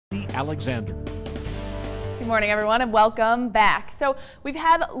Alexander. Good morning, everyone, and welcome back. So we've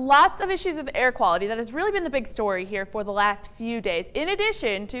had lots of issues with air quality. That has really been the big story here for the last few days, in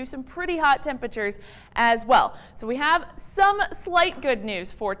addition to some pretty hot temperatures as well. So we have some slight good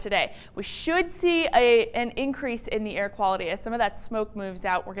news for today. We should see an increase in the air quality as some of that smoke moves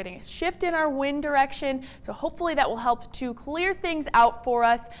out. We're getting a shift in our wind direction, so hopefully that will help to clear things out for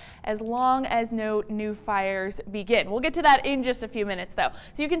us as long as no new fires begin. We'll get to that in just a few minutes, though.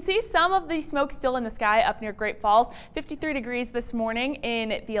 So you can see some of the smoke still in the sky up near Great Falls. 53 degrees this morning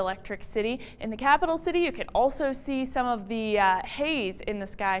in the Electric City. In the capital city, you can also see some of the haze in the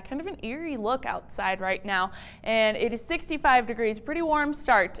sky. Kind of an eerie look outside right now. And it is 65 degrees, pretty warm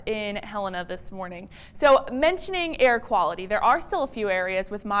start in Helena this morning. So mentioning air quality, there are still a few areas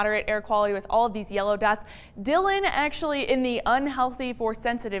with moderate air quality with all of these yellow dots. Dillon actually in the unhealthy for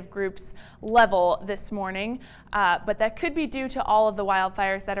sensitive groups level this morning, but that could be due to all of the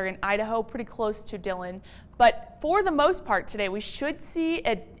wildfires that are in Idaho, pretty close to Dillon. But for the most part today, we should see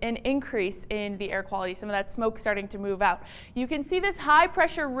an increase in the air quality, some of that smoke starting to move out. You can see this high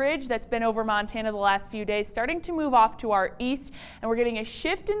pressure ridge that's been over Montana the last few days starting to move off to our east, and we're getting a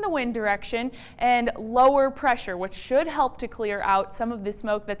shift in the wind direction and lower pressure, which should help to clear out some of the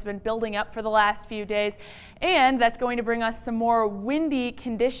smoke that's been building up for the last few days, and that's going to bring us some more windy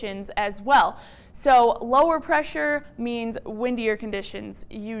conditions as well. So lower pressure means windier conditions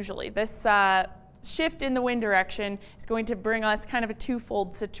usually. This shift in the wind direction is going to bring us kind of a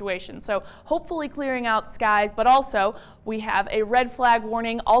twofold situation. So hopefully clearing out skies, but also we have a red flag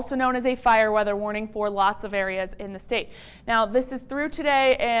warning, also known as a fire weather warning for lots of areas in the state. Now this is through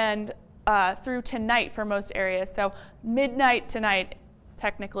today and through tonight for most areas. So midnight tonight,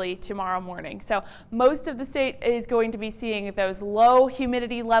 technically tomorrow morning. So most of the state is going to be seeing those low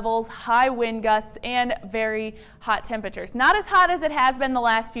humidity levels, high wind gusts, and very hot temperatures. Not as hot as it has been the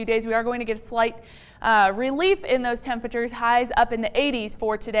last few days. We are going to get a slight relief in those temperatures, highs up in the 80s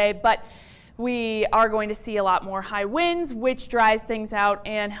for today, but we are going to see a lot more high winds, which dries things out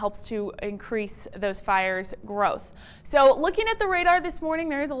and helps to increase those fires' growth. So looking at the radar this morning,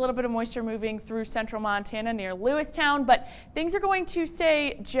 there is a little bit of moisture moving through central Montana near Lewistown, but things are going to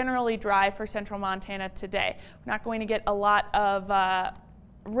stay generally dry for central Montana today. We're not going to get a lot of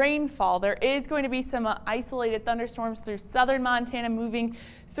rainfall. There is going to be some isolated thunderstorms through southern Montana moving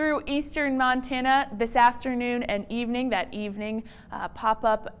through eastern Montana this afternoon and evening. That evening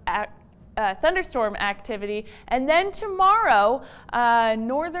pop-up thunderstorm activity, and then tomorrow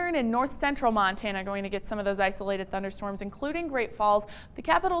northern and north central Montana are going to get some of those isolated thunderstorms, including Great Falls. The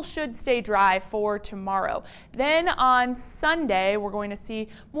capital should stay dry for tomorrow. Then on Sunday we're going to see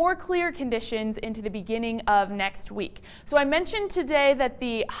more clear conditions into the beginning of next week. So I mentioned today that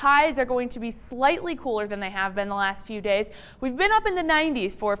the highs are going to be slightly cooler than they have been the last few days. We've been up in the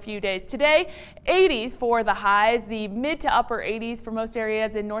 90s for a few days. Today 80s for the highs, the mid to upper 80s for most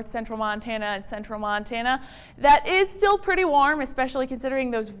areas in north central Montana and central Montana. That is still pretty warm, especially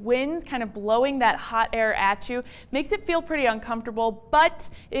considering those winds kind of blowing that hot air at you. Makes it feel pretty uncomfortable, but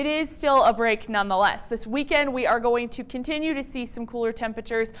it is still a break nonetheless. This weekend we are going to continue to see some cooler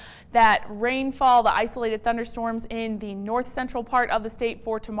temperatures. That rainfall, the isolated thunderstorms in the north central part of the state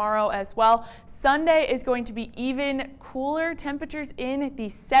for tomorrow as well. Sunday is going to be even cooler, temperatures in the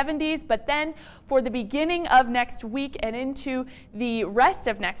 70s, but then for the beginning of next week and into the rest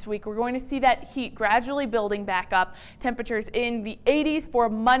of next week, we're going to see that heat gradually building back up. Temperatures in the 80s for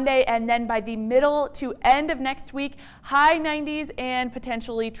Monday, and then by the middle to end of next week, high 90s and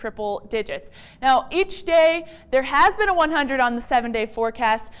potentially triple digits. Now, each day there has been a 100 on the 7-day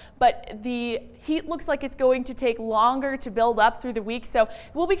forecast, but the heat looks like it's going to take longer to build up through the week, so it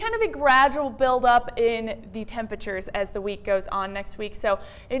will be kind of a gradual build up in the temperatures as the week goes on next week. So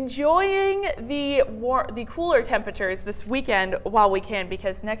enjoying the cooler temperatures this weekend while we can,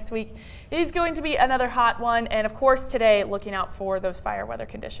 because next week is going to be another hot one, and of course today looking out for those fire weather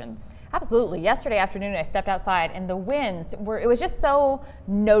conditions. Absolutely. Yesterday afternoon I stepped outside and the winds it was just so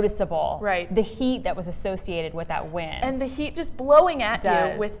noticeable. Right. The heat that was associated with that wind. And the heat just blowing at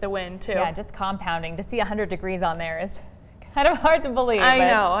you with the wind too. Yeah, just compounding. To see 100 degrees on there is kind of hard to believe.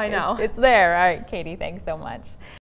 I know. It's there. All right, Katie, thanks so much.